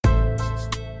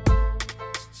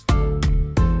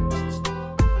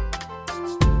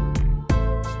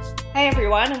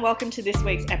everyone, and welcome to this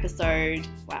week's episode.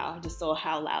 Wow, I just saw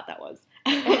how loud that was.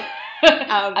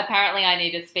 Apparently I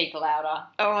need to speak louder.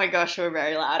 Oh my gosh, we're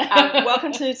very loud.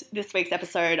 Welcome to this week's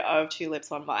episode of Two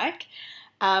Lips, One Mic.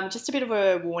 Just a bit of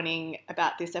a warning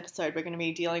about this episode. We're going to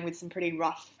be dealing with some pretty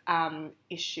rough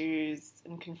issues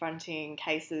and confronting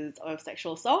cases of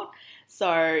sexual assault.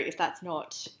 So if that's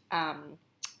not,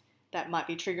 that might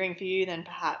be triggering for you, then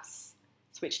perhaps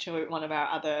switch to one of our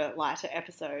other lighter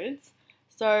episodes.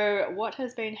 So what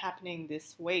has been happening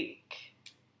this week?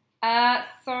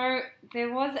 So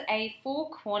there was a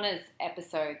Four Corners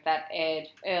episode that aired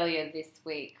earlier this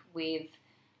week with,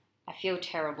 I feel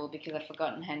terrible because I've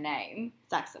forgotten her name.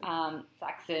 Saxon.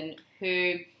 Saxon,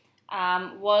 who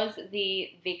was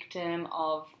the victim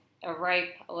of a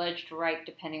rape, alleged rape,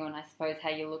 depending on, I suppose, how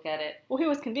you look at it. Well, he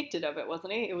was convicted of it,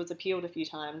 wasn't he? It was appealed a few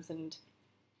times and...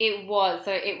 He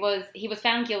was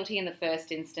found guilty in the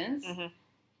first instance, Mm-hmm.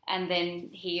 and then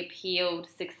he appealed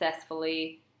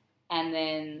successfully, and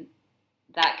then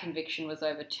that conviction was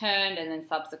overturned, and then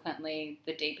subsequently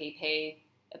the DPP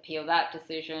appealed that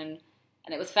decision,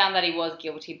 and it was found that he was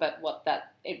guilty, but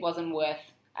it wasn't worth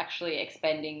actually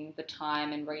expending the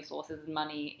time and resources and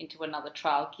money into another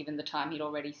trial, given the time he'd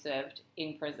already served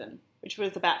in prison. Which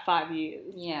was about 5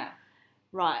 years. Yeah.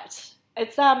 Right.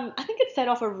 It's I think it set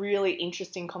off a really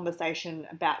interesting conversation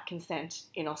about consent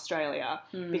in Australia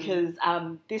because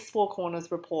this Four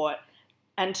Corners report,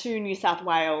 and to New South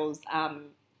Wales,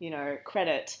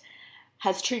 credit,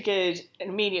 has triggered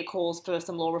immediate calls for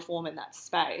some law reform in that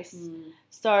space.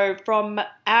 So from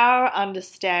our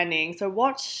understanding,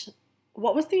 what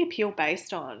was the appeal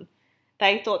based on?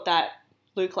 They thought that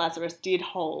Luke Lazarus did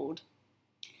hold.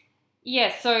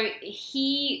 Yeah, so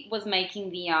he was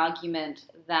making the argument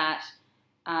that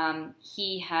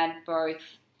he had both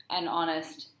an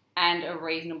honest and a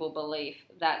reasonable belief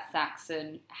that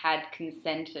Saxon had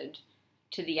consented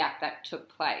to the act that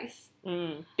took place.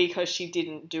 Because she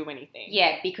didn't do anything.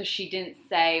 Yeah, because she didn't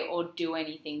say or do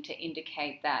anything to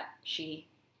indicate that she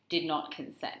did not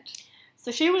consent.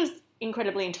 So she was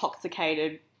incredibly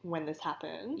intoxicated when this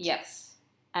happened. Yes.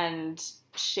 And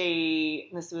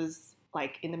this was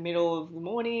like in the middle of the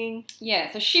morning.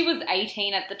 Yeah, so she was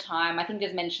 18 at the time. I think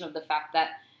there's mention of the fact that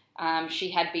she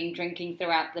had been drinking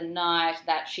throughout the night,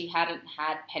 that she hadn't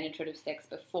had penetrative sex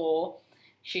before.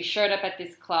 She showed up at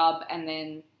this club, and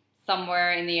then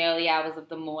somewhere in the early hours of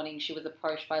the morning, she was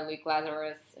approached by Luke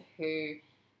Lazarus, who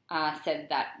said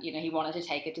that, he wanted to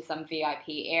take her to some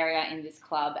VIP area in this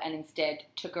club, and instead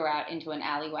took her out into an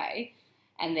alleyway.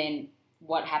 And then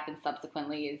what happened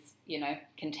subsequently is,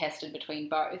 contested between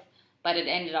both. But it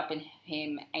ended up in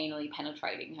him anally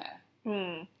penetrating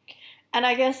her. And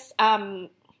I guess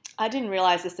I didn't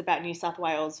realise this about New South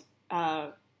Wales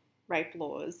rape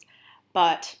laws,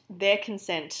 but their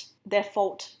consent, their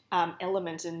fault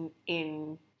element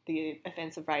in the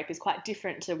offence of rape is quite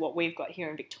different to what we've got here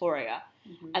in Victoria.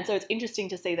 And so it's interesting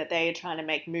to see that they are trying to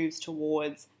make moves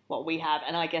towards what we have.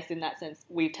 And I guess in that sense,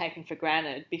 we've taken for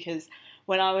granted, because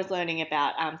when I was learning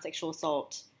about sexual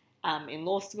assault in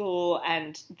law school,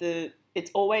 and there's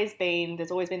always been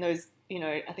those,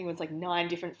 I think it was like 9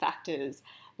 different factors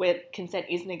where consent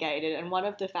is negated. And one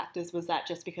of the factors was that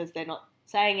just because they're not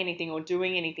saying anything or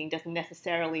doing anything doesn't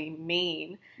necessarily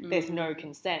mean there's no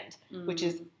consent, which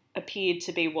has appeared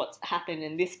to be what's happened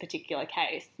in this particular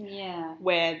case. Yeah.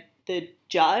 Where the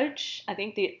judge, I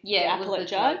think the appellate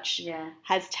judge,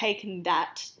 has taken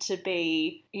that to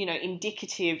be,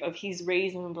 indicative of his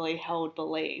reasonably held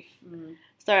belief.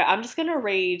 So I'm just going to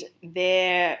read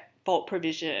their fault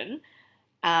provision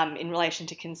in relation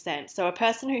to consent. So a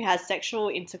person who has sexual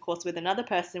intercourse with another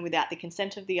person without the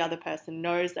consent of the other person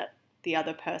knows that the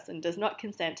other person does not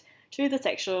consent to the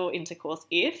sexual intercourse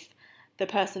if the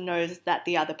person knows that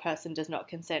the other person does not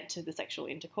consent to the sexual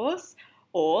intercourse,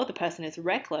 or the person is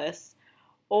reckless,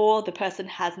 or the person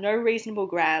has no reasonable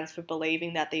grounds for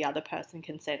believing that the other person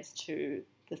consents to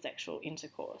the sexual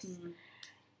intercourse.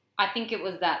 I think it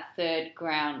was that third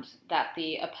ground that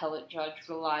the appellate judge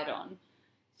relied on.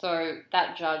 So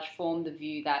that judge formed the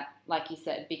view that, like you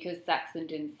said, because Saxon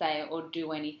didn't say or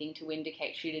do anything to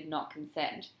indicate she did not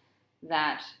consent,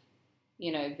 that,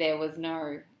 there was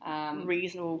no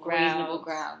reasonable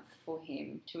grounds for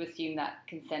him to assume that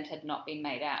consent had not been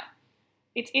made out.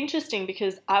 It's interesting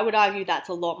because I would argue that's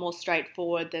a lot more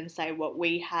straightforward than, say, what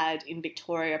we had in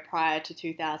Victoria prior to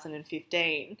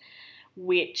 2015,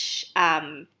 which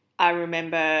I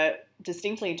remember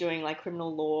distinctly doing like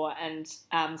criminal law and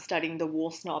studying the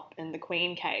Warsnop and the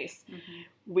Queen case,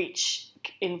 which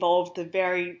involved the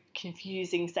very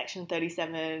confusing Section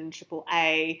 37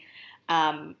 AAA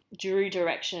jury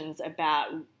directions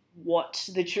about what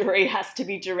the jury has to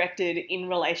be directed in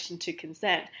relation to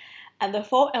consent. And the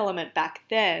fault element back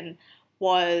then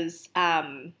was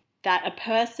that a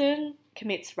person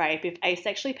commits rape if A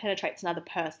sexually penetrates another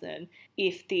person,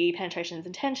 if the penetration is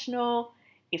intentional,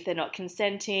 if they're not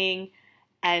consenting,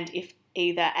 and if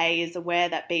either A is aware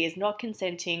that B is not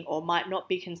consenting or might not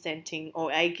be consenting,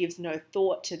 or A gives no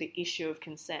thought to the issue of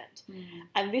consent.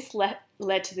 And this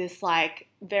led to this like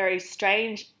very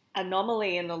strange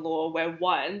anomaly in the law where,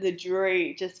 one, the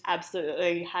jury just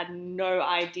absolutely had no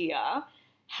idea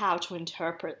how to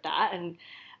interpret that, and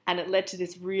it led to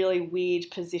this really weird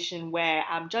position where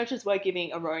judges were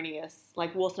giving erroneous,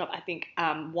 like Worsnop, I think,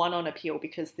 won on appeal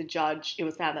because it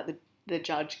was found that the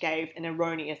judge gave an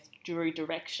erroneous jury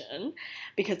direction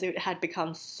because it had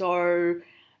become so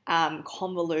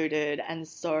convoluted and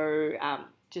so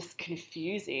just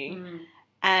confusing.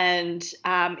 And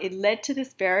it led to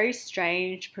this very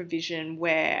strange provision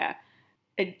where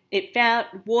it found,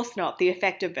 Worsnop, the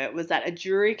effect of it was that a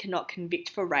jury cannot convict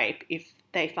for rape if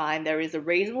they find there is a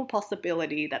reasonable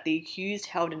possibility that the accused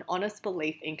held an honest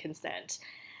belief in consent.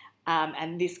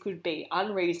 And this could be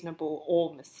unreasonable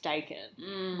or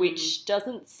mistaken, which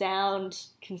doesn't sound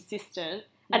consistent.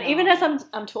 And even as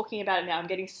I'm talking about it now, I'm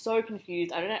getting so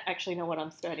confused. I don't actually know what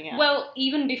I'm spurting out. Well,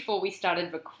 even before we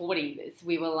started recording this,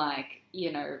 we were like,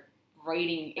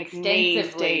 reading like extensively.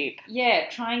 knees deep. Yeah,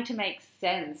 trying to make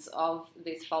sense of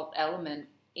this fault element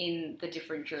in the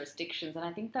different jurisdictions. And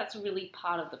I think that's really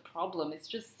part of the problem. It's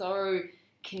just so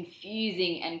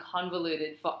confusing and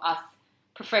convoluted for us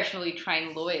professionally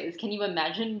trained lawyers. Can you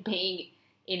imagine being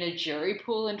in a jury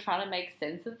pool and trying to make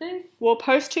sense of this? Well,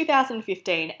 post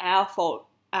 2015, our fault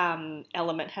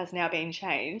element has now been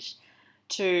changed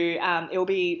to it will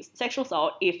be sexual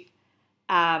assault if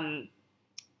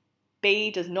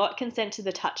B does not consent to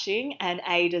the touching and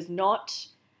A does not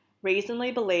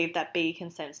reasonably believe that B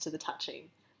consents to the touching.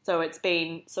 So it's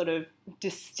been sort of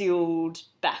distilled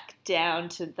back down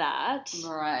to that.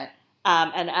 Right.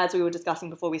 And as we were discussing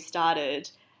before we started,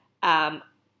 of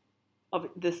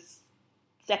this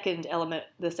second element,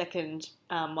 the second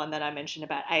one that I mentioned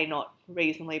about A not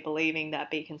reasonably believing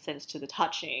that B consents to the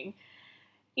touching,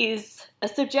 is a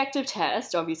subjective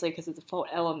test, obviously because it's a fault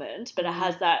element, but it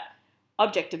has that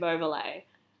objective overlay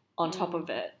on top of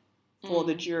it for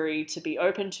the jury to be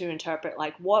open to interpret,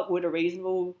 like, what would a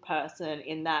reasonable person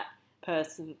in that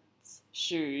person's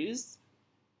shoes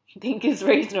think is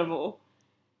reasonable,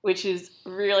 which is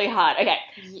really hard. Okay,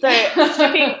 so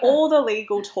stripping all the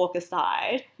legal talk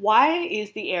aside, why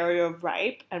is the area of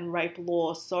rape and rape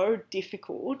law so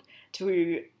difficult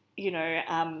to,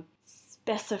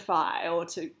 specify or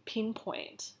to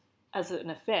pinpoint as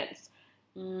an offence?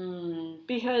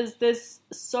 Because there's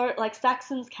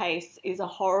Saxon's case is a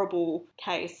horrible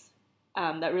case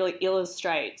that really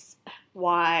illustrates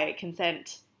why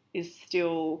consent is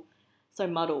still so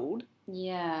muddled.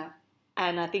 Yeah.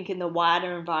 And I think in the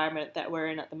wider environment that we're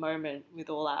in at the moment with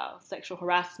all our sexual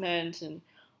harassment and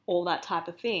all that type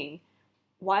of thing,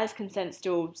 why is consent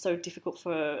still so difficult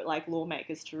for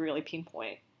lawmakers to really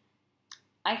pinpoint?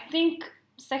 I think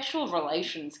sexual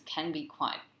relations can be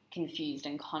quite confused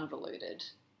and convoluted.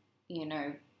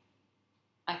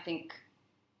 I think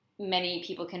many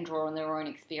people can draw on their own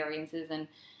experiences, and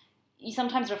you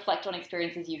sometimes reflect on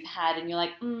experiences you've had and you're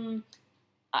like,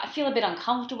 I feel a bit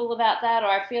uncomfortable about that, or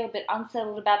I feel a bit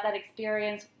unsettled about that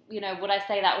experience. Would I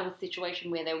say that was a situation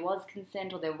where there was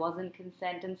consent or there wasn't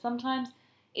consent? And sometimes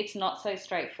it's not so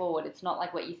straightforward. It's not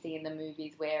like what you see in the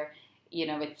movies where,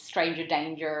 it's stranger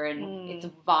danger and it's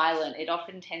violent. It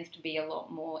often tends to be a lot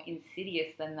more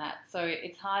insidious than that. So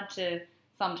it's hard to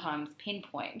sometimes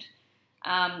pinpoint.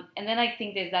 And then I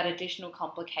think there's that additional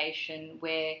complication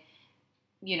where,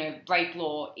 rape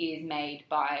law is made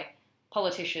by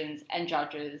politicians and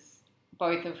judges,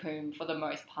 both of whom, for the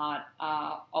most part,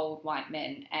 are old white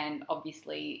men. And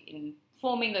obviously, in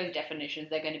forming those definitions,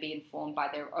 they're going to be informed by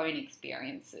their own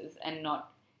experiences and not,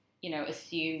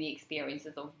 assume the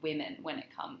experiences of women when it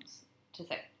comes to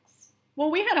sex. Well,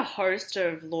 we had a host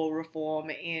of law reform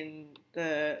in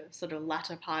the sort of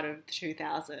latter part of the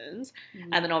 2000s.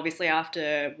 And then obviously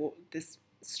after this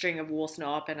string of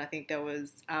Worsnop, and I think there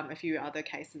was a few other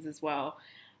cases as well,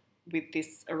 with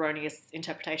this erroneous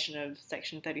interpretation of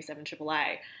Section 37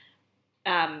 AAA.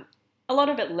 A lot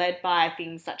of it led by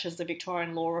things such as the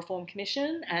Victorian Law Reform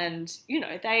Commission, and,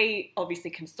 they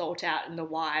obviously consult out in the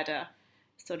wider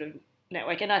sort of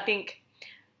network. And I think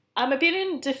I'm a bit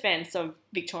in defence of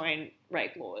Victorian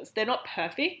rape laws. They're not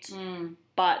perfect,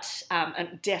 but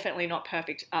and definitely not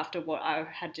perfect after what I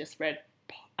had just read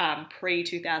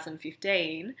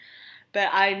pre-2015. But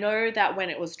I know that when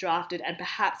it was drafted, and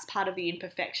perhaps part of the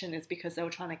imperfection is because they were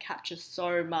trying to capture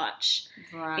so much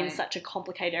in such a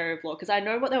complicated area of law. Because I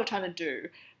know what they were trying to do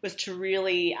was to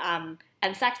really, and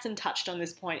Saxon touched on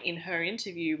this point in her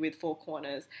interview with Four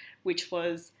Corners, which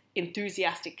was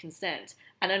enthusiastic consent.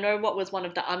 And I know what was one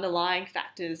of the underlying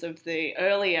factors of the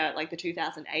earlier, like the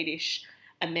 2008-ish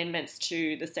amendments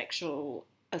to the sexual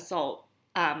assault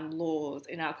laws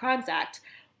in our Crimes Act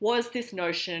was this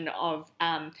notion of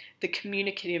the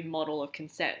communicative model of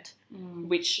consent,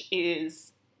 which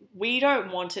is, we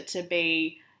don't want it to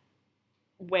be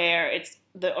where it's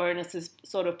the onus is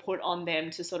sort of put on them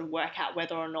to sort of work out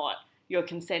whether or not you're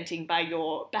consenting by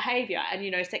your behaviour.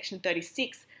 And, Section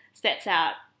 36 sets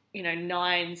out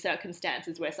 9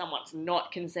 circumstances where someone's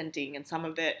not consenting, and some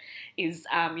of it is,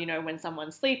 when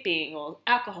someone's sleeping or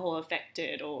alcohol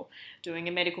affected or doing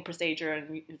a medical procedure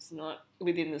and it's not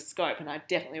within the scope. And I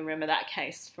definitely remember that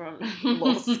case from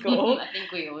law school. I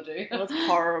think we all do. It was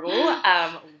horrible.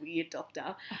 Weird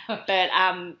doctor. But,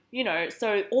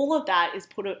 so all of that is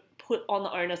put on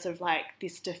the onus of like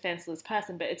this defenseless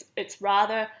person, but it's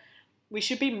rather, we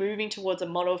should be moving towards a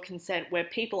model of consent where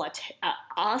people are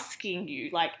asking you,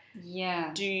 like,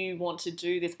 do you want to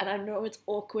do this? And I know it's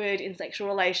awkward in sexual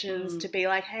relations to be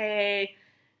like, hey,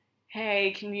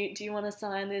 do you want to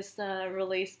sign this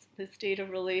this deed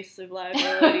of release of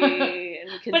liability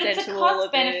and consent to all of this? But it's a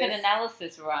cost-benefit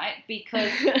analysis, right?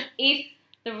 Because if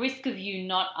the risk of you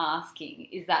not asking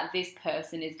is that this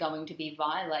person is going to be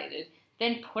violated,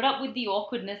 then put up with the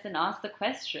awkwardness and ask the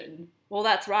question. Well,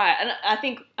 that's right. And I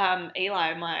think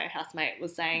Eli, my housemate,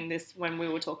 was saying this when we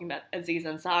were talking about Aziz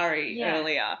Ansari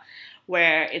earlier,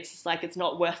 where it's just like it's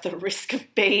not worth the risk of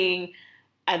being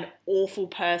an awful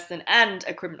person and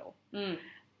a criminal.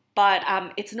 But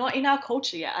it's not in our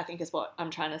culture yet, I think is what I'm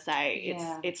trying to say.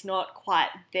 It's not quite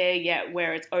there yet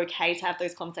where it's okay to have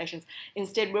those conversations.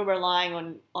 Instead, we're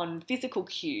relying on physical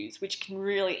cues, which can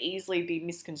really easily be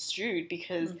misconstrued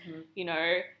because,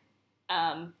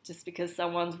 just because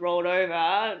someone's rolled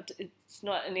over, it's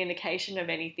not an indication of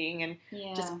anything. And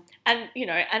and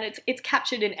it's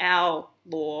captured in our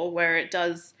law where it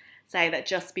does say that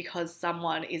just because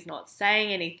someone is not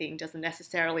saying anything doesn't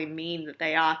necessarily mean that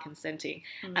they are consenting.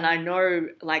 And I know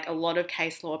like a lot of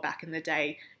case law back in the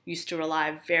day used to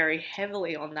rely very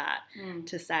heavily on that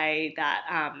to say that,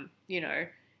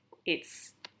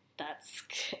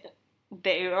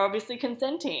 they're obviously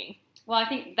consenting. Well, I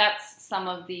think that's some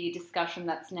of the discussion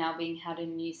that's now being had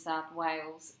in New South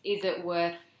Wales. Is it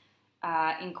worth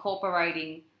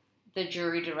incorporating the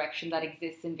jury direction that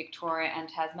exists in Victoria and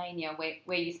Tasmania,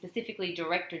 where you specifically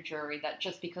direct a jury that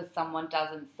just because someone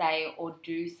doesn't say or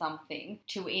do something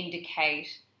to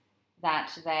indicate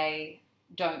that they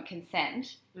don't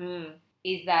consent,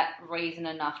 is that reason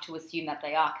enough to assume that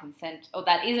they are or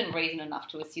that isn't reason enough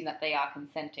to assume that they are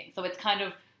consenting? So it's kind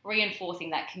of reinforcing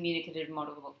that communicative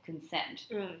model of consent.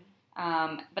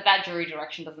 But that jury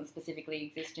direction doesn't specifically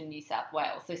exist in New South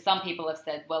Wales. So some people have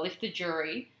said, well, if the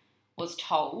jury was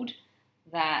told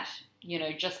that,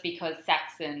 just because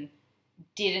Saxon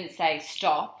didn't say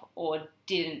stop or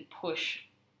didn't push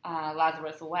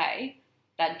Lazarus away,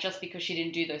 that just because she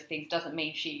didn't do those things doesn't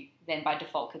mean she then by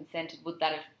default consented, would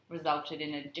that have resulted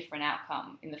in a different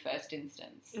outcome in the first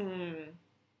instance?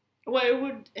 Well, it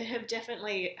would have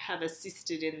definitely have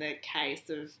assisted in the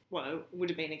case of, it would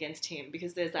have been against him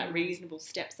because there's that reasonable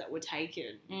steps that were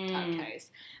taken type case.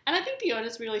 And I think the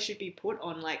onus really should be put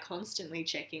on like constantly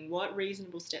checking what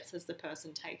reasonable steps has the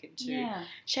person taken to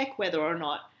check whether or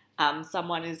not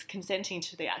someone is consenting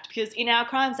to the act. Because in our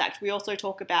Crimes Act, we also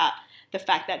talk about the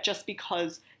fact that just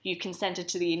because you consented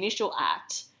to the initial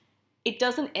act, it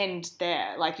doesn't end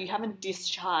there. Like you haven't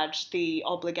discharged the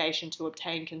obligation to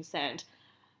obtain consent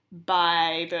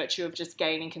by virtue of just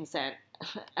gaining consent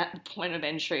at the point of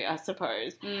entry, I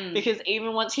suppose. Because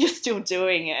even once you're still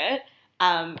doing it,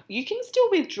 you can still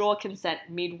withdraw consent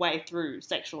midway through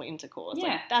sexual intercourse. Yeah.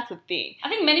 Like, that's a thing. I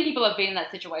think many people have been in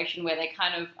that situation where they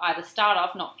kind of either start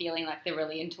off not feeling like they're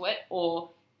really into it, or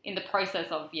in the process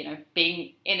of,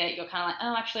 being in it, you're kind of like,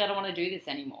 oh, actually, I don't want to do this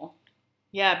anymore.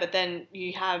 Yeah, but then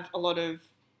you have a lot of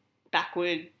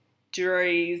backward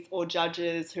juries or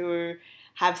judges who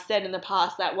have said in the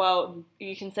past that, well,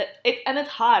 you can set it, and it's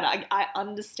hard. I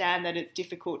understand that it's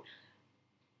difficult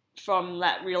from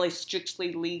that really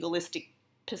strictly legalistic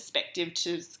perspective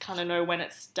to kind of know when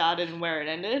it started and where it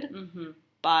ended.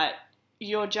 But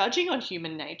you're judging on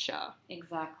human nature.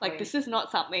 Exactly. Like, this is not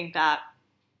something that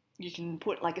you can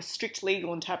put like a strict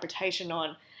legal interpretation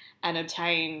on and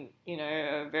obtain,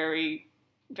 a very,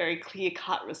 very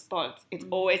clear-cut response. It's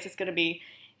always just going to be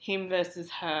him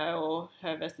versus her or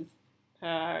her versus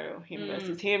her or him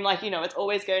versus him. Like, it's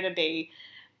always going to be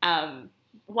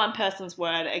one person's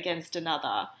word against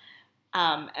another.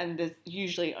 And there's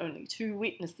usually only two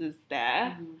witnesses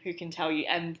there who can tell you.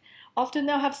 And often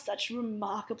they'll have such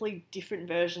remarkably different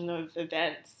version of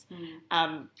events.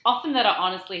 Often that are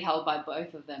honestly held by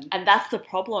both of them. And that's the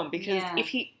problem, because if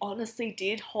he honestly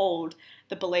did hold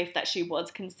the belief that she was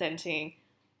consenting,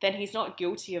 then he's not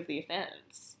guilty of the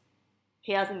offence.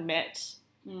 He hasn't met.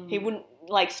 He wouldn't,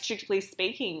 like, strictly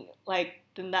speaking, like,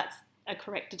 then that's a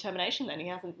correct determination then. He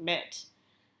hasn't met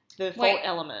the fault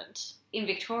element. In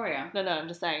Victoria? No, I'm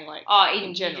just saying, like,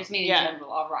 in general. You just mean in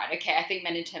general. Oh, right. Okay, I think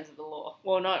meant in terms of the law.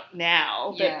 Well, not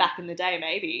now, but back in the day,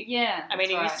 maybe. Yeah, I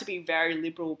mean, it used to be very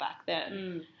liberal back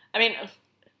then. I mean, a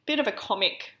bit of a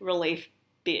comic relief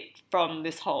bit from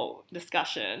this whole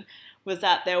discussion was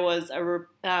that there was a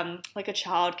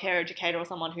childcare educator or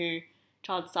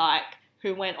child psych,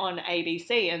 who went on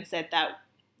ABC and said that,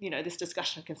 this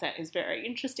discussion of consent is very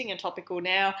interesting and topical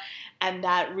now, and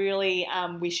that really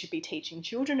we should be teaching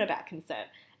children about consent.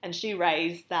 And she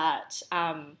raised that,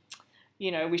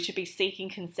 we should be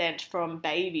seeking consent from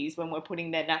babies when we're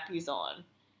putting their nappies on.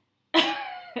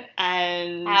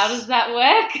 And how does that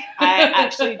work? I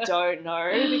actually don't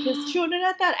know, because children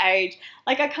at that age,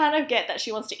 like, I kind of get that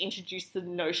she wants to introduce the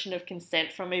notion of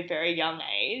consent from a very young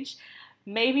age,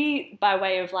 maybe by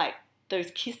way of, like,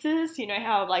 those kisses,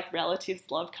 how, like, relatives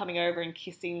love coming over and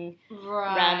kissing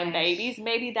random babies.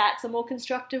 Maybe that's a more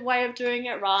constructive way of doing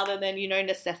it, rather than,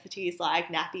 necessities like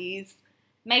nappies.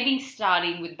 Maybe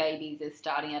starting with babies is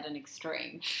starting at an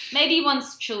extreme. Maybe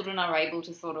once children are able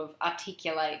to sort of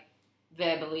articulate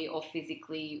verbally or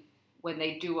physically when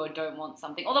they do or don't want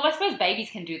something. Although I suppose babies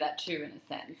can do that too, in a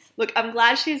sense. Look, I'm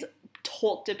glad she's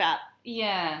talked about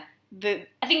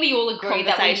I think we all agree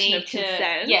that we need of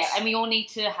consent. And we all need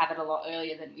to have it a lot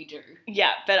earlier than we do.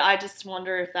 Yeah, but I just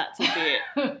wonder if that's a bit...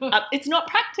 it's not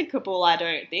practicable, I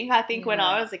don't think. I think when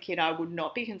I was a kid, I would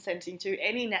not be consenting to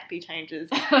any nappy changes.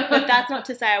 But that's not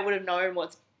to say I would have known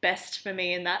what's best for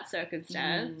me in that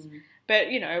circumstance. But,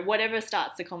 whatever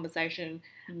starts the conversation,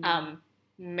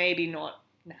 maybe not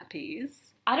nappies.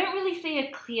 I don't really see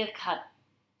a clear-cut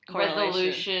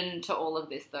resolution to all of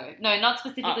this, though. No, not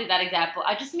specifically that example.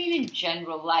 I just mean in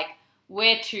general, like,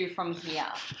 where to from here?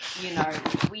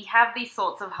 We have these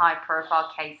sorts of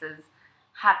high-profile cases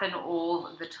happen all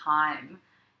the time,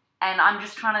 and I'm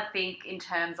just trying to think in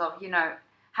terms of,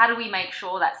 how do we make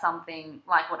sure that something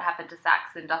like what happened to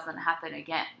Saxon doesn't happen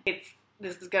again?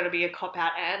 This is going to be a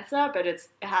cop-out answer, but it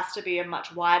has to be a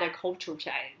much wider cultural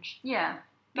change. Yeah.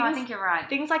 No, I think you're right.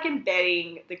 Things like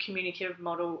embedding the communicative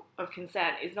model of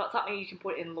consent is not something you can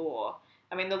put in law.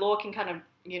 I mean, the law can kind of,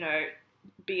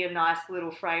 be a nice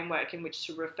little framework in which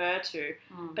to refer to,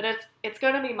 but it's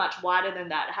going to be much wider than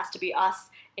that. It has to be us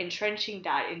entrenching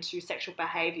that into sexual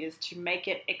behaviours to make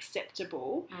it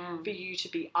acceptable for you to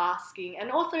be asking, and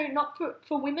also not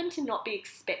for women to not be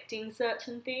expecting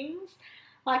certain things.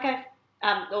 Like,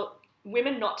 or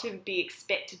women not to be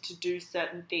expected to do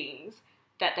certain things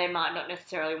that they might not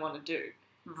necessarily want to do.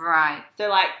 Right. So,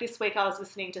 like, this week I was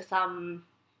listening to something,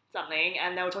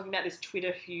 and they were talking about this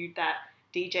Twitter feud that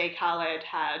DJ Khaled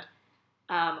had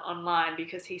online,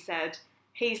 because he said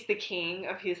he's the king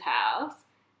of his house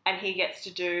and he gets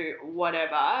to do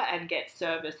whatever and get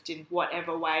serviced in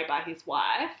whatever way by his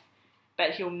wife,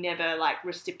 but he'll never, like,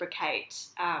 reciprocate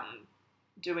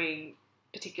doing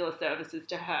particular services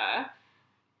to her.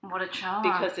 What a charm.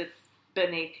 Because it's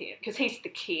beneath him, because he's the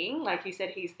king. Like you said,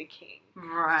 he's the king,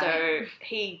 right? So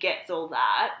he gets all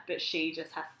that, but she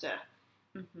just has to,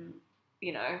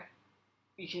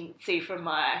 you can see from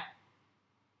my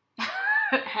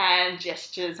hand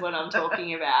gestures what I'm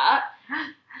talking about.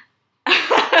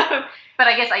 But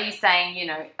I guess, are you saying,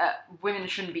 women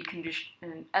shouldn't be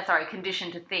conditioned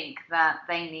to think that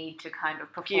they need to kind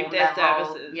of perform give their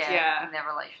services, role, in their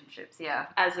relationships,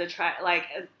 as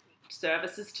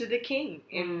services to the king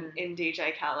in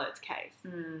DJ Khaled's case.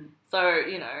 So,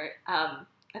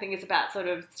 I think it's about sort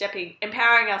of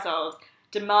empowering ourselves,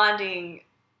 demanding,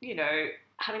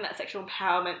 having that sexual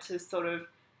empowerment to sort of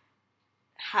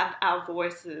have our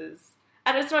voices.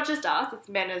 And it's not just us, it's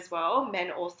men as well. Men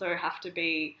also have to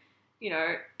be,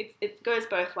 it goes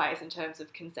both ways in terms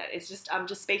of consent. It's just, I'm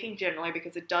just speaking generally,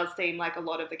 because it does seem like a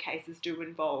lot of the cases do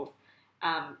involve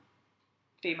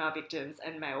female victims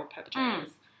and male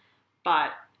perpetrators.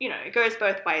 But, it goes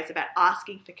both ways about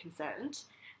asking for consent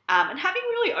and having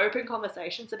really open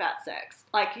conversations about sex.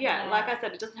 Like, like I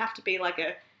said, it doesn't have to be like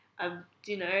a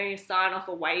sign off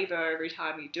a waiver every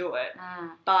time you do it.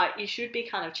 But you should be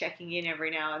kind of checking in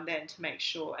every now and then to make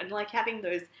sure. And, like, having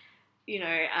those,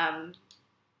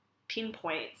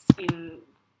 pinpoints in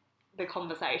the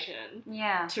conversation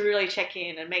Yeah. to really check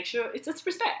in and make sure it's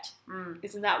respect. Mm.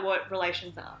 Isn't that what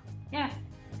relations are? Yeah.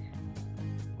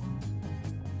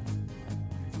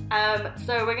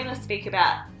 So we're going to speak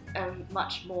about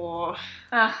much more...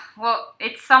 Well,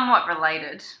 it's somewhat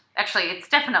related. Actually, it's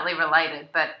definitely related,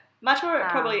 but... Much more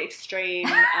probably extreme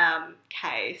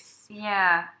case.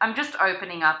 Yeah. I'm just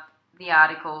opening up the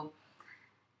article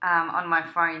on my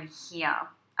phone here.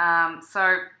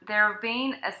 So there have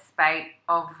been a spate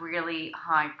of really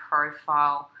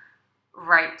high-profile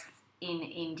rapes in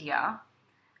India.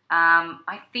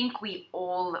 I think we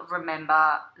all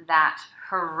remember that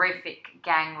horrific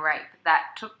gang rape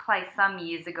that took place some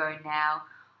years ago now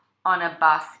on a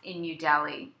bus in New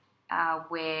Delhi,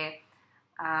 where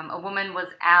a woman was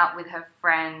out with her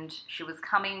friend. She was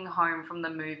coming home from the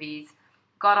movies,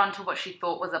 got onto what she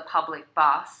thought was a public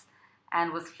bus,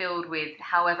 and was filled with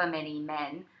however many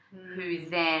men who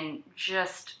then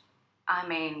just,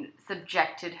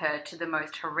 subjected her to the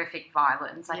most horrific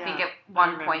violence. I think at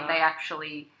one point they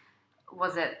actually,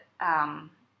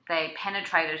 they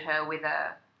penetrated her with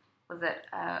a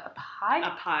pipe?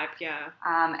 A pipe, yeah.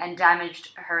 And damaged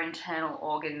her internal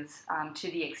organs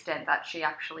to the extent that she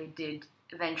actually did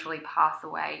eventually pass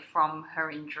away from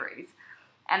her injuries.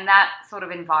 And that sort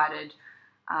of invited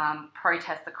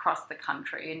protests across the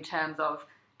country in terms of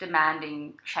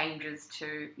demanding changes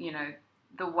to,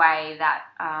 the way that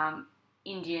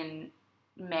Indian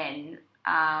men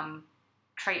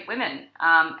treat women.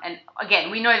 And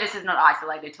again, we know this is not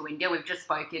isolated to India. We've just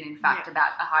spoken, in fact,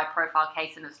 about a high-profile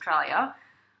case in Australia.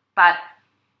 But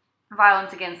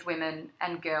violence against women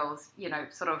and girls,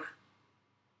 sort of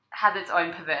has its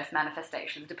own perverse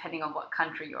manifestations depending on what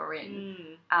country you're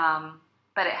in.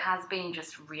 But it has been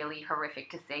just really horrific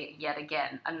to see yet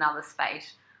again another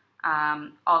spate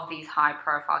of these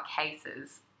high-profile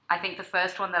cases. I think the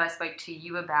first one that I spoke to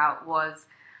you about was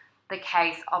the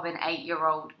case of an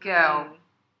 8-year-old girl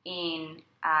in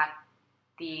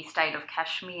the state of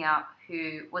Kashmir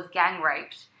who was gang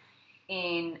raped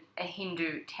in a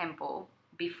Hindu temple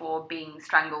before being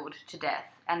strangled to death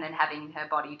and then having her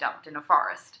body dumped in a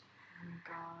forest. Oh,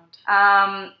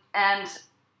 God. And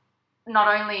not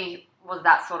only was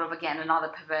that sort of, again, another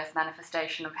perverse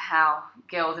manifestation of how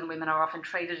girls and women are often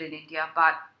treated in India,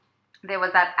 but there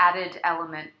was that added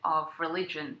element of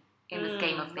religion in the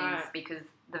scheme of things, right. because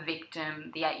the victim,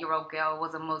 the 8-year-old girl,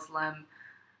 was a Muslim.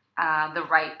 The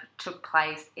rape took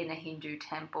place in a Hindu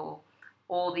temple.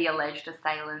 All the alleged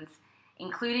assailants,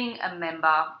 including a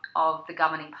member of the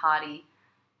governing party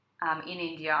in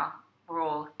India, were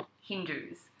all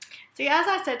Hindus. See, as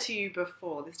I said to you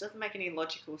before, this doesn't make any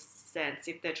logical sense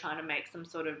if they're trying to make some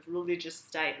sort of religious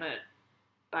statement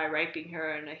by raping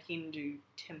her in a Hindu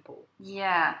temple.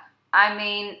 Yeah. I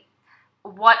mean,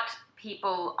 what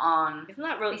people on... Isn't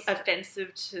that really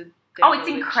offensive to their it's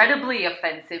religion? Incredibly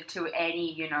offensive to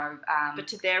any, but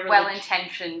to their religion.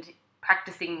 Well-intentioned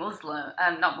practicing Muslim,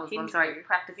 not Muslim, Hindu.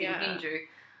 Practicing Hindu.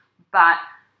 But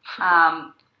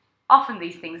often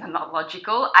these things are not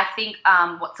logical. I think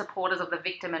what supporters of the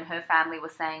victim and her family were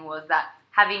saying was that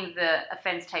having the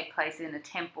offence take place in a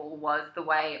temple was the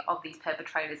way of these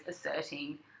perpetrators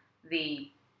asserting the,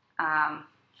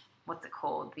 what's it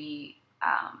called, the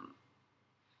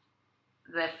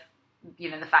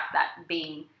fact that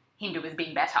being Hindu is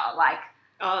being better, like...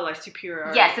 Oh, like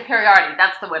superiority. Yeah, superiority.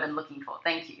 That's the word I'm looking for.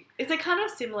 Thank you. Is it kind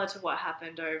of similar to what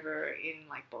happened over in,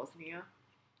 like, Bosnia?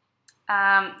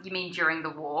 You mean during the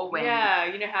war? When Yeah,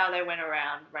 you know how they went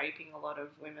around raping a lot of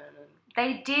women? And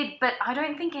they did, but I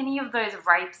don't think any of those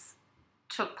rapes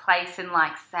took place in,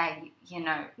 like, say,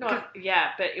 yeah,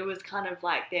 but it was kind of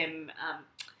like them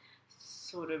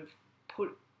sort of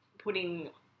putting...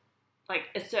 like,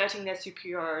 asserting their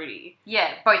superiority.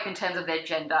 Yeah, both in terms of their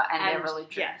gender and their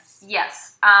religion. Yes.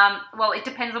 Yes. Well, it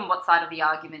depends on what side of the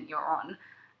argument you're on.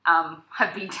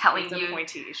 I've been telling These you... are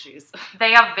pointy issues.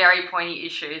 They are very pointy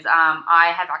issues.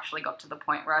 I have actually got to the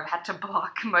point where I've had to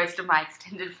block most of my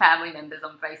extended family members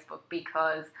on Facebook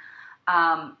because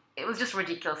it was just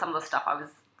ridiculous, some of the stuff I was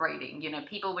reading.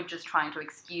 People were just trying to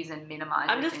excuse and minimise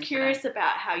I'm this just incident. curious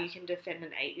about how you can defend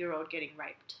an 8-year-old getting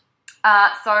raped.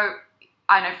 So...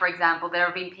 I know, for example, there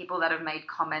have been people that have made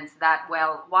comments that,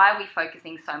 well, why are we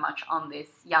focusing so much on this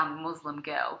young Muslim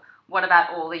girl? What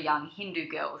about all the young Hindu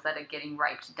girls that are getting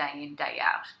raped day in, day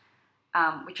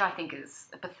out? Which I think is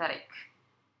a pathetic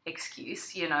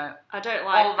excuse, I don't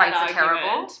like all that rapes are argument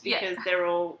terrible. because they're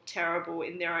all terrible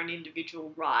in their own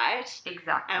individual right.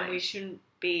 Exactly. And we shouldn't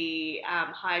be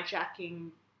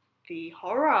hijacking the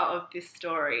horror of this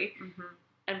story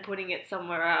and putting it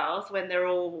somewhere else when they're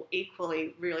all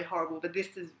equally really horrible. But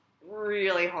this is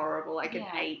really horrible, like an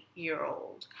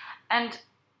 8-year-old. And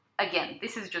again,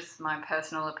 this is just my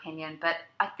personal opinion, but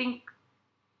I think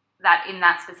that in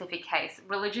that specific case,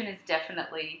 religion is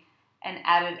definitely an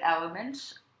added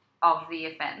element of the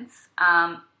offence.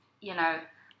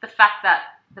 The fact that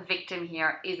the victim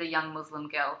here is a young Muslim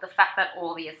girl, the fact that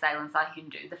all the assailants are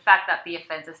Hindu, the fact that the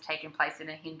offence has taken place in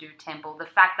a Hindu temple, the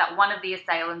fact that one of the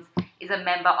assailants is a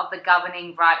member of the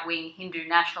governing right-wing Hindu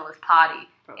nationalist party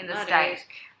in the state.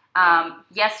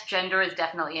 Yes, gender is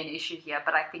definitely an issue here,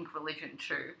 but I think religion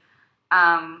too.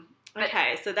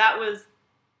 Okay, so that was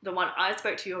the one I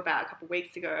spoke to you about a couple of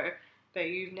weeks ago, but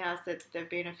you've now said that there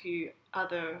have been a few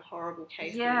other horrible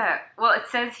cases. Yeah, well, it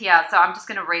says here, so I'm just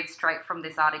going to read straight from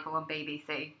this article on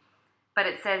BBC, but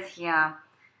it says here,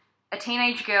 a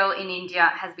teenage girl in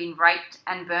India has been raped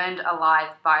and burned alive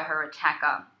by her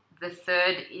attacker, the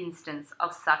third instance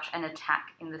of such an attack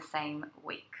in the same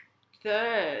week.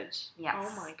 Third? Yes.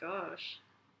 Oh my gosh.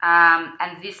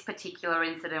 And this particular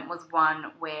incident was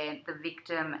one where the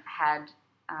victim had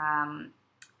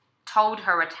told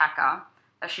her attacker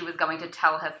that she was going to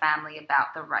tell her family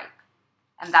about the rape.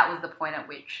 And that was the point at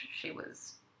which she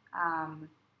was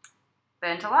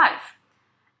burnt alive.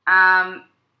 I'm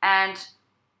at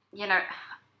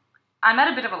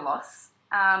a bit of a loss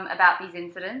about these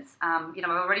incidents. I've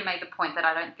already made the point that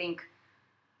I don't think,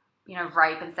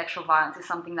 rape and sexual violence is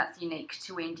something that's unique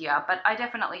to India. But I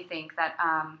definitely think that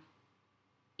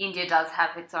India does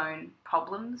have its own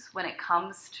problems when it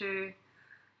comes to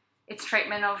its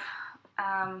treatment of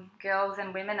girls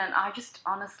and women, and I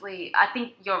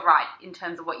think you're right in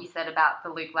terms of what you said about the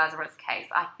Luke Lazarus case.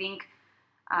 I think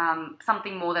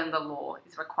something more than the law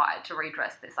is required to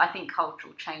redress this. I think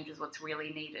cultural change is what's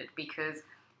really needed, because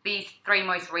these three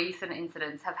most recent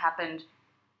incidents have happened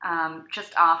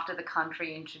just after the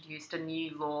country introduced a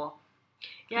new law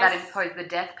that imposed the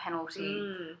death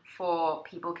penalty for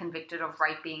people convicted of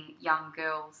raping young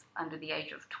girls under the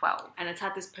age of 12. And it's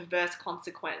had this perverse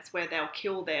consequence where they'll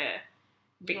kill their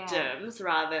victims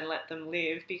rather than let them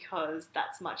live, because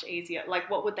that's much easier. Like,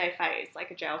 what would they face? Like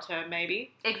a jail term,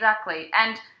 maybe? Exactly.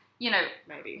 And,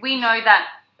 maybe. We know that,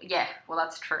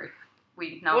 that's true.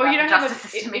 We know about the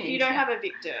justice system in India. If you don't have a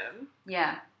victim,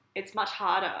 yeah, it's much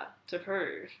harder to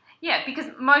prove. Yeah, because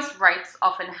most rapes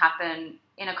often happen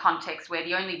in a context where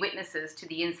the only witnesses to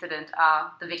the incident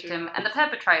are the victim and the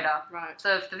perpetrator. Right.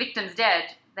 So if the victim's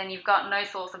dead, then you've got no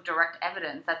source of direct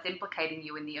evidence that's implicating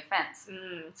you in the offence.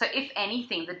 So if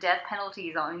anything, the death penalty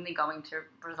is only going to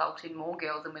result in more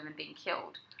girls and women being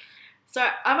killed. So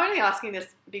I'm only asking this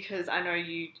because I know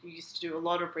you used to do a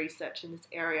lot of research in this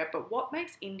area, but what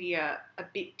makes India a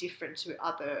bit different to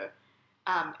other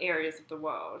areas of the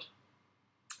world?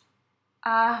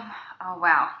 Oh,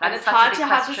 wow. And it's hard to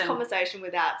have this conversation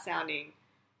without sounding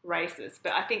racist,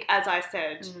 but I think, as I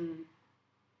said,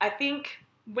 I think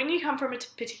when you come from a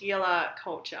particular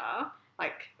culture,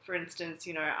 like, for instance,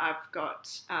 I've got,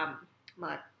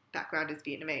 my background is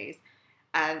Vietnamese,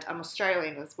 and I'm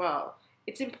Australian as well.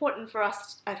 It's important for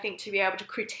us, I think, to be able to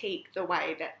critique the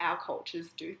way that our cultures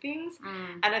do things.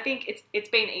 And I think it's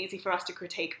been easy for us to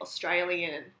critique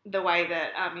Australian, the way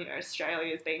that,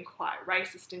 Australia has been quite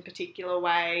racist in particular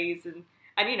ways.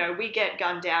 And we get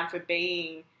gunned down for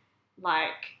being,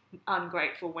 like,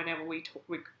 ungrateful whenever we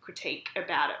critique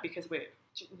about it, because we're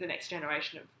the next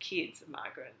generation of kids of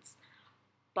migrants.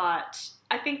 But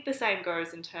I think the same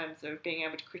goes in terms of being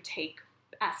able to critique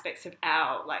aspects of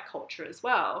our, like, culture as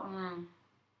well.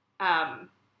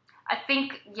 I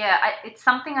think, it's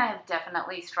something I have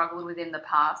definitely struggled with in the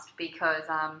past, because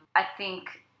I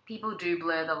think people do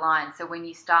blur the line. So when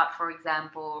you start, for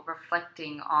example,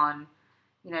 reflecting on,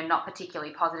 not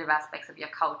particularly positive aspects of your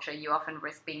culture, you often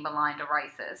risk being maligned or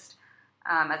racist,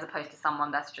 as opposed to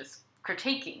someone that's just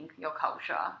critiquing your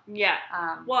culture. Yeah.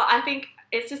 Well, I think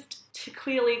it's just to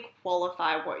clearly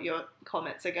qualify what your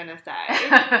comments are going to say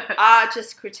are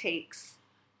just critiques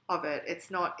of it. It's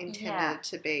not intended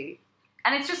to be.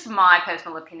 And it's just my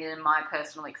personal opinion and my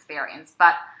personal experience.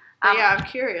 But I'm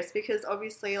curious, because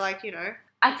obviously, like,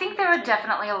 I think there are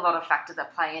definitely a lot of factors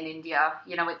at play in India.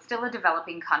 It's still a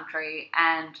developing country,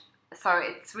 and so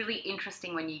it's really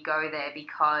interesting when you go there,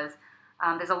 because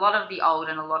there's a lot of the old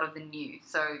and a lot of the new.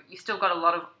 So you've still got a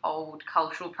lot of old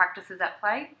cultural practices at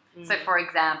play. So, for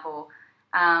example,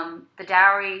 the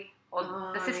dowry, or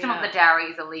the system of the dowry,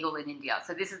 is illegal in India.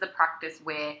 So this is the practice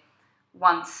where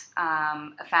once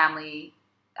a family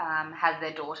has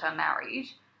their daughter married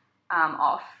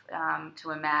off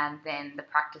to a man, then the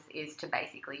practice is to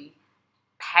basically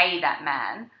pay that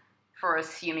man for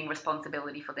assuming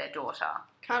responsibility for their daughter.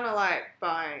 Kind of like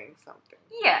buying something.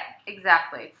 Yeah,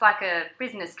 exactly. It's like a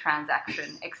business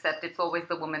transaction, except it's always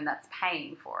the woman that's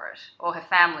paying for it, or her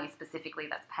family specifically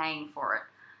that's paying for it.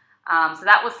 So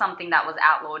that was something that was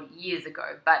outlawed years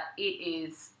ago, but it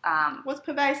is... was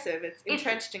pervasive. It's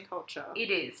entrenched in culture. It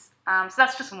is. So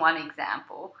that's just one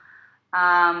example.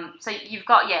 So you've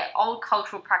got, old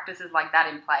cultural practices like that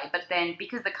in play, but then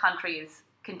because the country is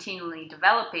continually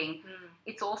developing,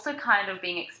 it's also kind of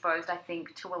being exposed, I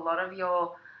think, to a lot of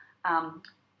your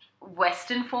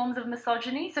Western forms of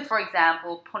misogyny. So, for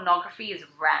example, pornography is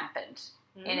rampant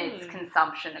in its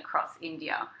consumption across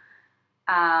India.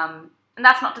 And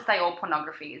that's not to say all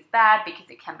pornography is bad, because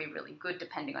it can be really good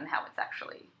depending on how it's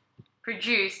actually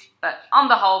produced. But on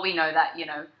the whole, we know that,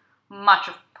 much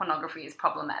of pornography is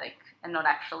problematic and not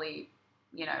actually,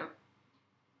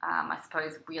 I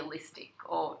suppose, realistic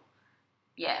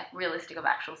of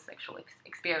actual sexual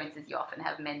experiences. You often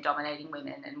have men dominating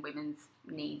women and women's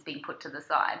needs being put to the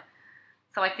side.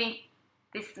 So I think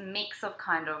this mix of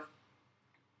kind of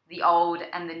the old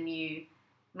and the new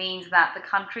means that the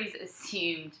country's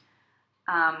assumed,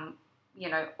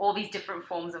 all these different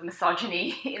forms of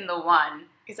misogyny in the one.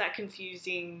 Is that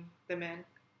confusing the men?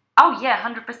 Oh, yeah,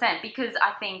 100%. Because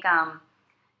I think,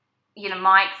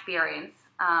 my experience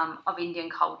of Indian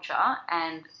culture,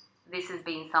 and this has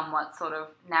been somewhat sort of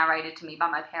narrated to me by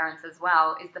my parents as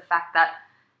well, is the fact that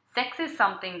sex is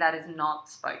something that is not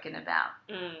spoken about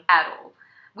at all.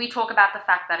 We talk about the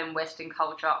fact that in Western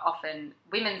culture, often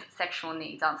women's sexual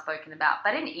needs aren't spoken about.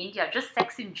 But in India, just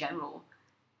sex in general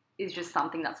is just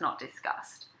something that's not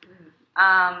discussed.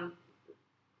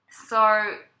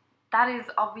 So that is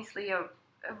obviously a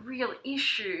real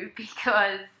issue,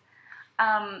 because,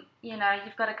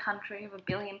 you've got a country of 1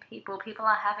 billion people. People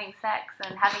are having sex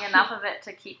and having enough of it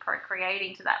to keep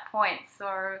procreating to that point.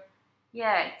 So,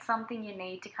 it's something you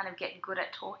need to kind of get good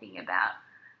at talking about.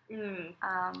 And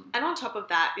on top of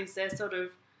that, is there sort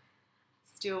of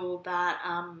still that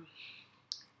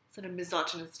sort of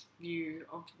misogynist view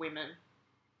of women?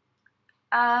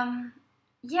 I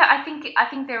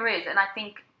think there is, and I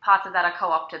think parts of that are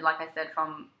co-opted, like I said,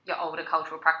 from your older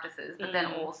cultural practices, but then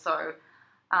also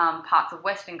parts of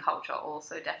Western culture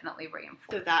also definitely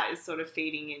reinforce. So that is sort of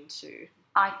feeding into...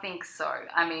 I think so.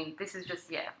 I mean, this is just,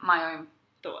 my own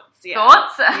thoughts.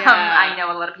 I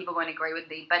know a lot of people won't agree with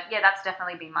me, but that's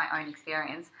definitely been my own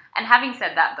experience. And having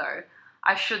said that, though,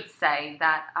 I should say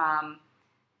that,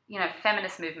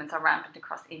 feminist movements are rampant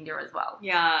across India as well.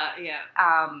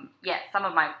 Some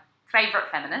of my favourite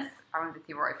feminists,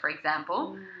 Arundhati Roy, for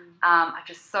example, are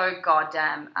just so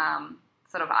goddamn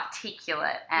sort of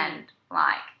articulate and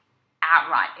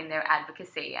outright in their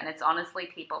advocacy. And it's honestly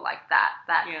people like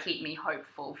that keep me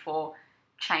hopeful for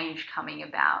change coming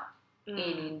about in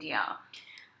India.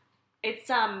 It's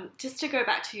just to go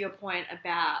back to your point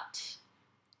about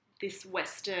this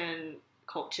Western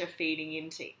culture feeding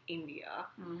into India.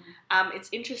 It's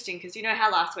interesting because you know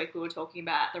how last week we were talking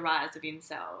about the rise of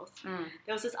incels.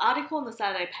 There was this article in the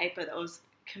Saturday paper that was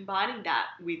combining that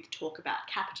with talk about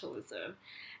capitalism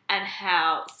and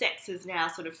how sex is now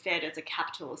sort of fed as a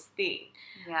capitalist thing.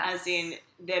 As in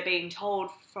they're being told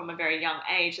from a very young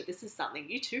age that this is something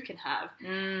you too can have.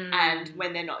 And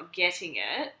when they're not getting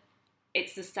it,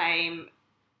 it's the same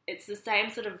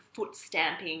sort of foot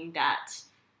stamping, that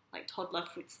like toddler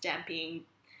foot stamping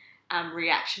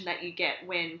reaction that you get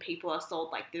when people are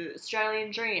sold like the Australian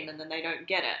dream and then they don't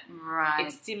get it. Right.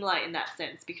 It's similar in that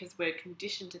sense because we're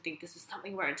conditioned to think this is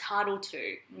something we're entitled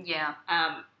to. Yeah.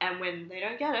 And when they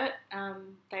don't get it,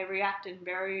 they react in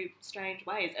very strange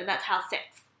ways. And that's how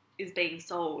sex is being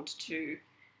sold to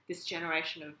this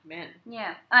generation of men.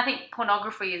 Yeah. And I think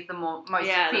pornography is the most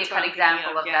clear-cut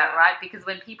example of that, right? Because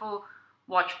when people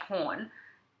watch porn,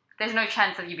 there's no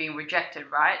chance of you being rejected,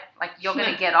 right? Like, you're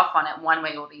going to get off on it one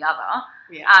way or the other.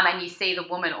 And you see the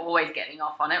woman always getting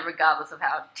off on it, regardless of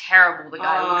how terrible the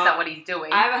guy looks at what he's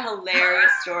doing. I have a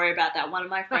hilarious story about that. One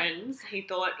of my friends, he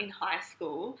thought in high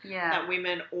school that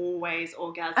women always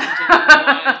orgasmed in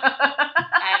porn.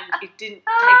 And it didn't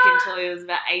take him until he was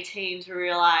about 18 to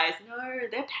realise, no,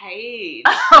 they're paid.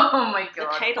 Oh, my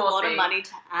God. They're paid a lot of money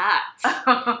to act.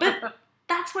 But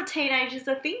that's what teenagers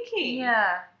are thinking.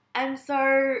 Yeah. And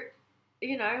so,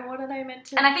 what are they meant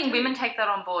to And I think women take that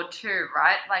on board too,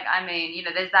 right? Like, I mean,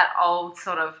 there's that old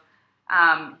sort of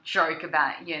joke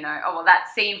about, that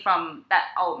scene from that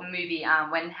old movie,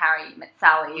 When Harry Met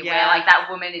Sally, where, like, that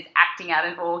woman is acting out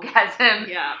an orgasm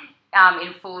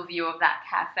in full view of that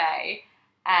cafe.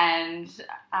 And,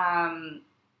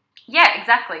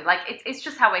 exactly. Like, it's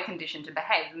just how we're conditioned to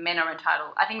behave. Men are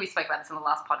entitled. I think we spoke about this in the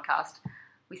last podcast.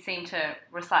 We seem to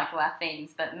recycle our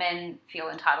themes, but men feel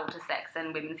entitled to sex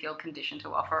and women feel conditioned to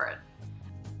offer it.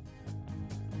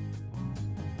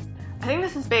 I think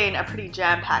this has been a pretty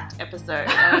jam-packed episode.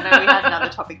 I know we had another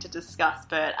topic to discuss,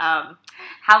 but...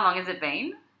 How long has it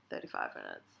been? 35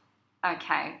 minutes.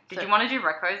 Okay. Did So- you want to do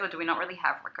recos or do we not really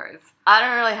have recos? I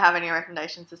don't really have any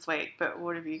recommendations this week, but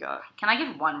what have you got? Can I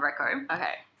give one reco?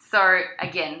 Okay. So,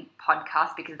 again,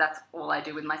 podcast, because that's all I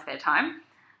do with my spare time.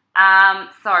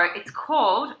 So it's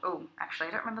called, actually,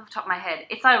 I don't remember the top of my head.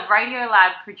 It's a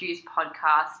Radiolab produced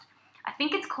podcast. I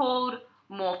think it's called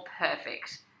More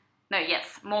Perfect. No,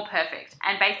 yes, More Perfect.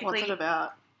 And basically, What's it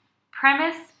about?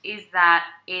 premise is that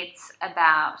it's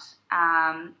about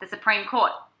the Supreme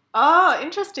Court. Oh,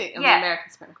 interesting. Yeah. The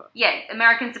American Supreme Court. Yeah,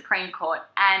 American Supreme Court.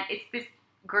 And it's this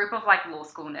group of like law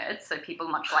school nerds, so people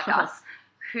much like us,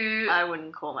 who... I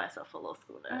wouldn't call myself a law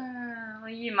school nerd, well,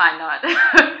 you might not.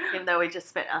 even though we just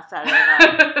spent our Saturday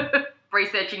night.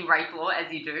 Researching rape law,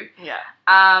 as you do. Yeah.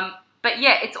 But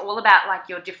yeah, it's all about like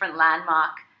your different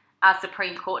landmark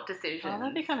Supreme Court decisions. Oh,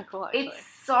 that'd be kind of cool, actually. It's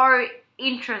so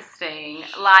interesting.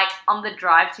 Like on the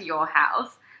drive to your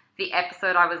house, the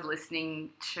episode I was listening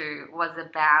to was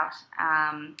about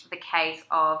the case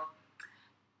of,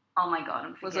 oh my God,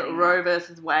 I'm Was forgetting. it Roe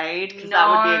versus Wade? Because No.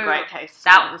 that would be a great case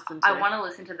to listen to. I want to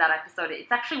listen to that episode.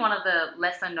 It's actually one of the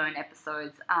lesser known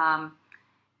episodes. I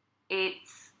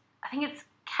think it's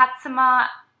Katsuma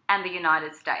and the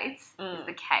United States is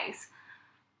the case.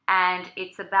 And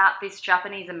it's about this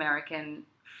Japanese American,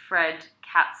 Fred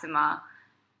Katsuma,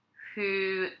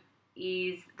 who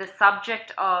is the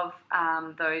subject of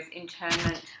those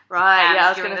internment. Right, yeah, I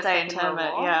was during going to the say Second World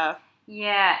internment, War. yeah.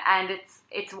 Yeah, and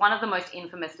it's one of the most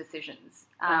infamous decisions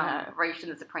Okay. reached in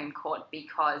the Supreme Court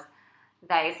because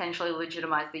they essentially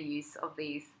legitimized the use of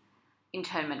these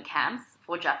internment camps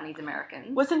for Japanese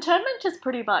Americans. Was internment just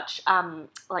pretty much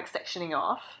like sectioning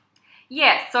off?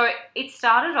 Yeah, so it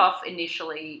started off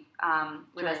initially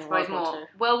with, I During suppose, World War more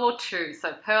World War II.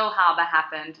 So Pearl Harbor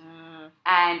happened,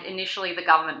 and initially the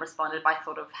government responded by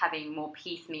sort of having more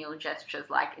piecemeal gestures.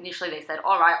 Like initially they said,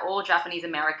 all right, all Japanese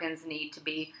Americans need to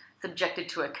be subjected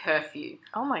to a curfew.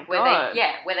 Oh my Where God.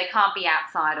 where they can't be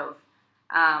outside of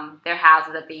their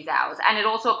houses at these hours. And it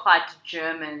also applied to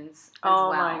Germans as Oh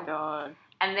well. my God.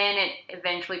 And then it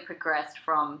eventually progressed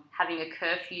from having a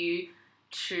curfew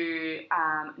to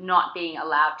not being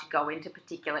allowed to go into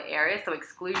particular areas, so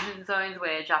exclusion zones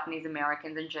where Japanese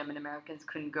Americans and German Americans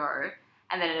couldn't go.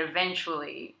 And then it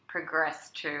eventually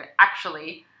progressed to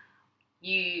actually,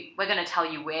 we're going to tell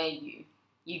you where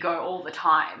you go all the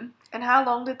time. And how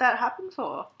long did that happen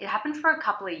for? It happened for a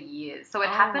couple of years. So it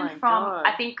Oh happened my from, God.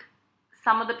 I think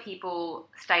some of the people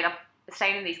stayed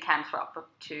in these camps for up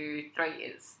to 3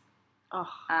 years. Oh.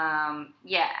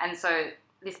 Yeah, and so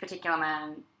this particular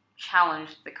man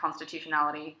challenged the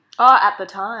constitutionality Oh, at the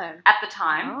time. at the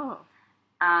time,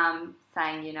 Oh.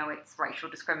 saying, it's racial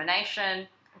discrimination.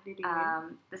 Did he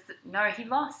win? No, he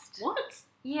lost. What?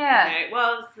 Yeah, Okay,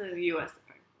 well, it's the US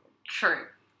Supreme Court. true.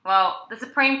 Well, the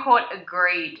Supreme Court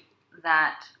agreed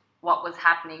that what was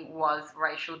happening was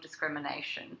racial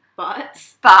discrimination. But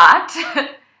But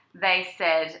they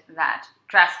said that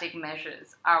drastic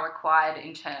measures are required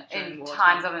in During wartime.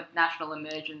 times of a national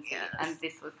emergency, Yes. and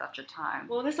this was such a time.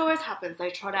 well, this always happens.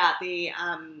 They trot out the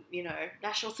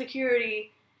national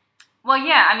security. Well,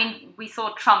 yeah, I mean, we saw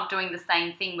Trump doing the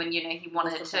same thing when, he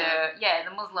wanted Muslim to, ban.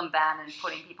 the Muslim ban and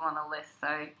putting people on the list.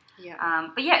 So, Yeah.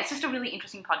 but yeah, it's just a really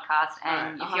interesting podcast,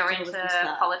 and Alright, I'll if you're have to into listen to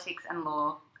that. politics and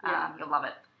law, Yeah. you'll love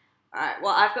it. All right.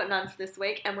 Well, I've got none for this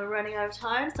week, and we're running out of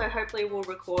time. So hopefully we'll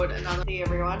record another. See you,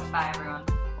 everyone. Bye, everyone.